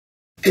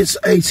It's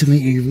 8 in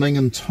the evening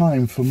and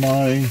time for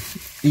my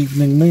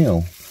evening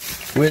meal,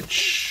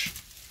 which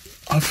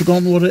I've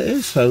forgotten what it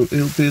is, so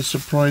it'll be a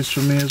surprise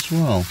for me as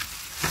well.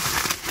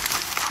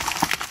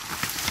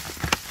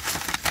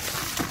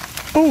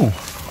 Oh,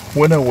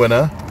 winner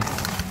winner,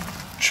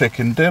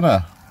 chicken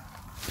dinner.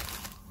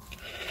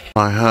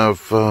 I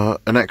have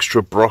an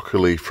extra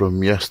broccoli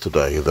from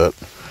yesterday that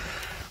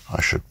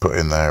I should put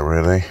in there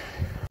really.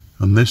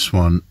 And this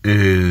one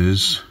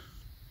is...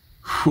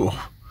 Whew,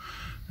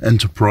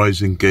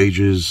 Enterprise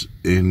engages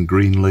in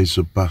green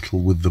laser battle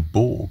with the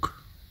Borg.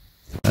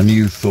 And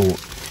you thought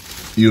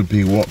you'd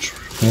be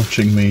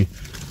watching me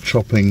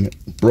chopping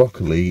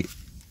broccoli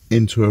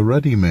into a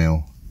ready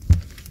meal.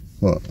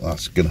 Well,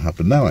 that's going to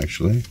happen now,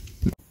 actually.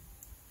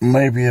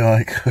 Maybe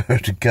I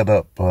could get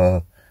up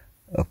a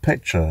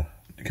picture,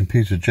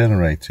 computer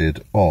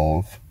generated,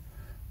 of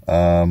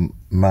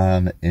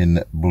man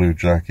in blue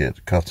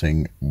jacket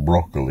cutting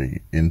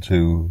broccoli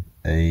into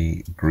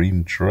a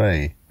green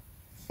tray.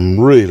 I'm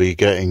really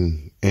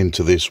getting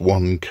into this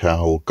 1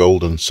 cal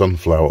golden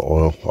sunflower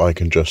oil. I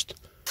can just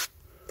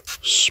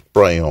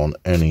spray on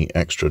any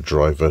extra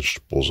dry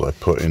vegetables I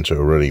put into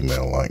a ready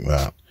meal like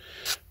that.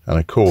 And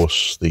of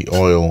course the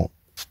oil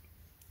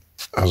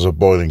has a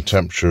boiling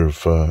temperature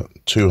of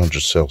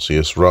 200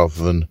 Celsius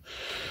rather than,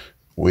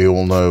 we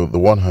all know, the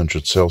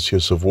 100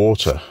 Celsius of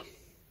water.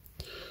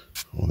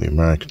 Well, the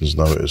Americans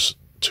know it as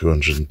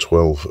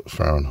 212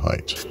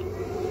 Fahrenheit.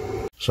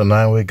 So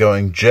now we're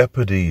going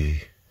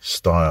Jeopardy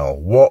style.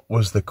 What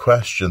was the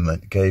question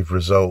that gave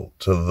result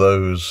to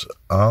those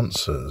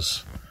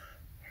answers?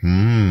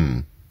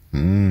 Are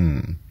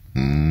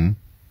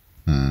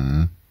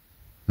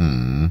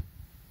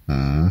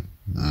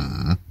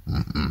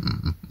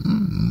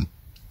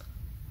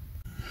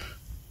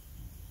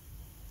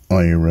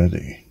you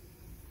ready?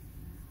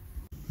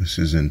 This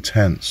is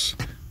intense.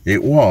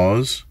 It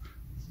was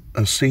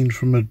a scene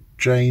from a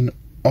Jane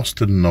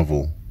Austen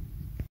novel.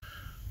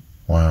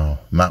 Wow,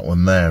 and that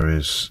one there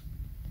is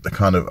the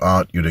kind of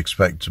art you'd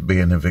expect to be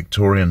in a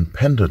Victorian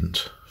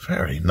pendant.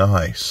 Very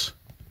nice.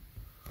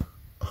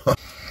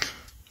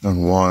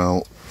 And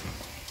while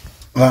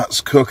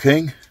that's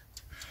cooking,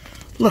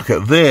 look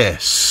at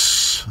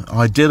this.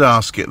 I did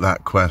ask it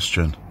that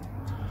question.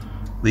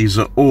 These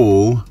are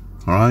all,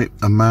 right,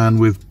 a man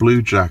with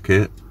blue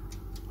jacket,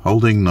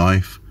 holding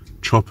knife,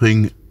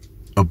 chopping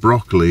a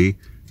broccoli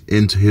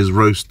into his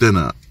roast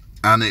dinner.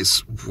 And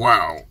it's,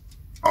 wow,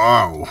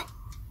 oh,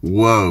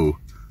 whoa,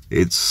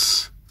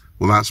 it's...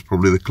 Well, that's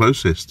probably the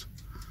closest.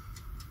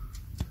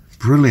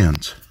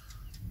 Brilliant.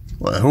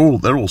 Well,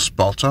 they're all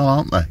spot on,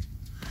 aren't they?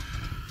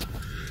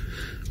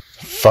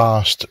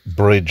 Fast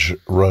bridge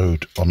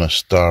road on a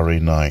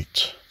starry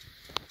night.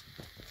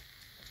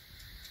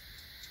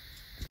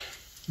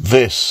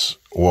 This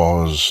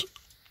was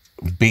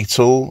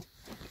Beetle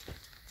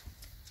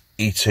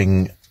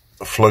eating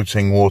a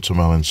floating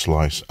watermelon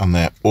slice, and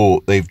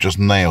they've just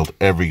nailed,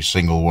 every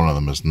single one of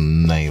them has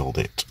nailed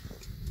it.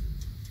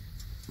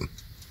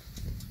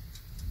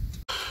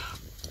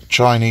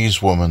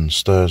 Chinese woman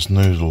stirs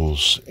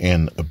noodles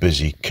in a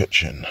busy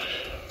kitchen.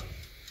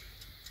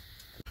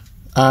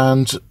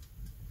 And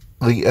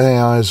the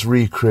AI has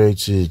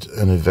recreated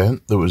an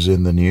event that was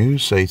in the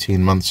news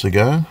 18 months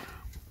ago,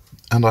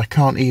 and I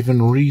can't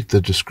even read the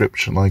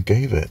description I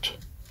gave it.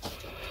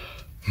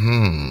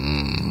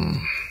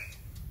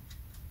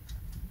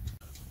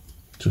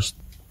 Just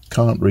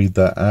can't read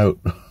that out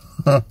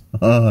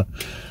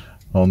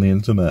on the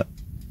internet.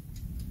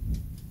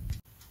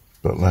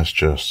 But let's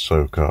just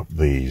soak up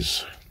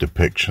these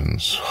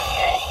depictions.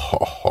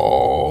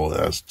 Oh,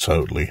 that's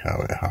totally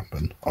how it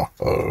happened.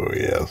 Oh,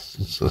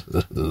 yes.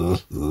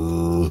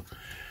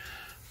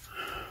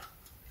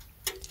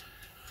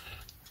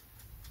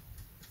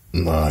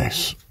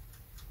 Nice.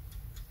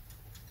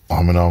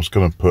 I mean, I was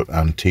going to put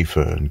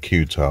Antifa and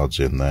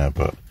Q-tards in there,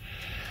 but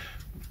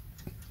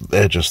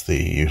they're just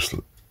the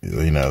useless,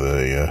 you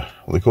know,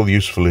 what they call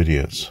useful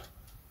idiots.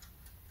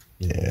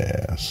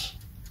 Yes.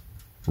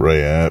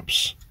 Ray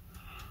Epps.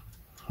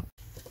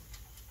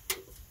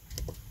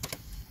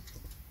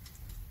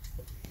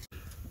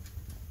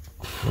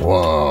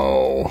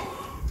 Wow,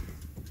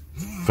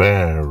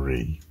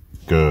 very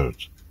good.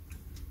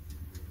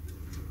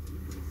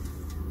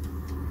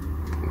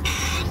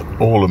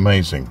 All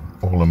amazing,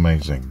 all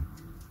amazing.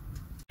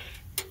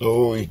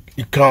 Oh,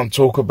 you can't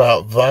talk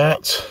about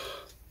that.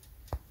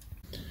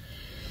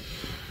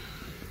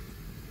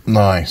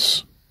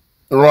 Nice.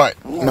 Right,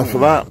 enough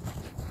of that.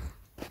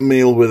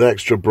 Meal with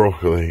extra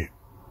broccoli.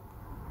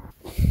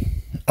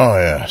 Oh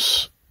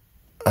yes,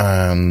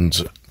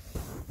 and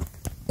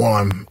while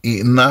I'm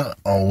eating that,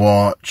 I'll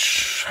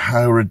watch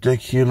How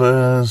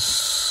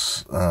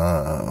Ridiculous,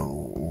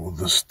 Elon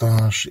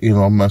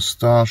Musk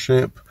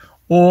Starship,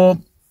 or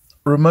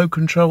Remote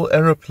Control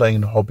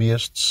Aeroplane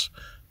Hobbyists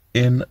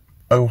in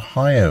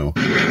Ohio.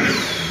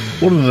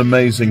 What an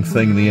amazing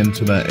thing the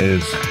internet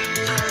is.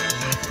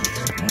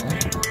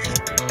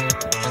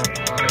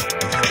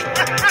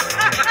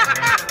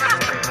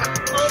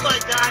 Oh my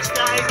gosh,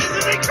 guys, this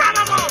is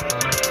incredible!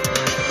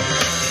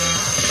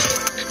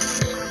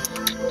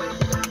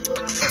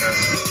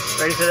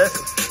 Ready for this?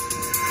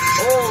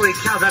 Holy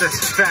cow, that is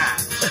fat.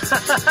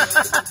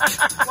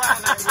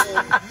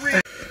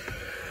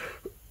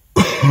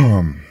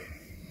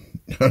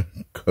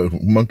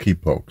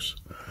 Monkeypox.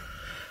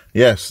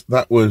 Yes,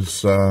 that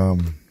was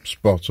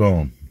spot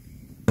on.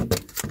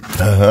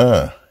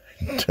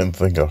 Didn't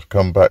think I'd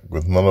come back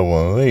with another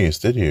one of these,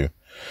 did you?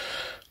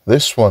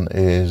 This one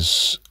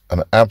is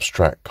an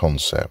abstract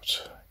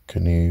concept.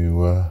 Can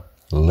you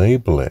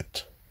label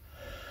it?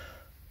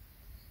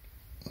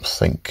 I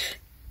think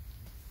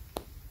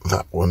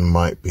that one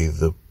might be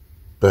the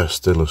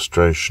best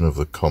illustration of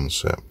the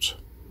concept.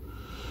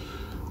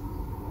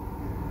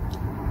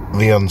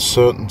 The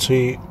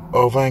uncertainty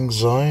of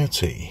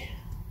anxiety.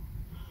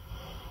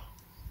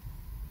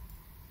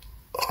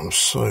 I'm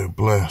so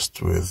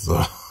blessed with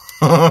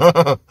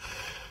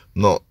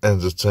not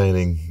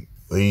entertaining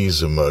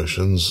these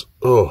emotions.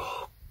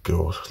 Oh,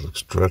 God, it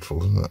looks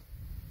dreadful, doesn't it?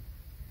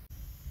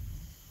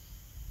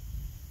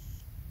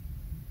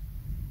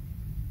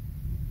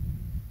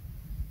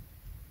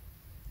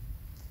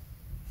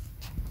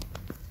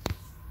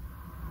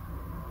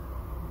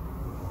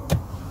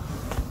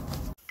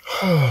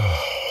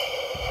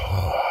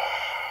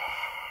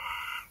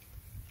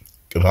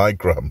 Good night,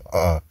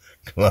 Grandma.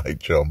 Good night,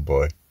 John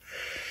boy.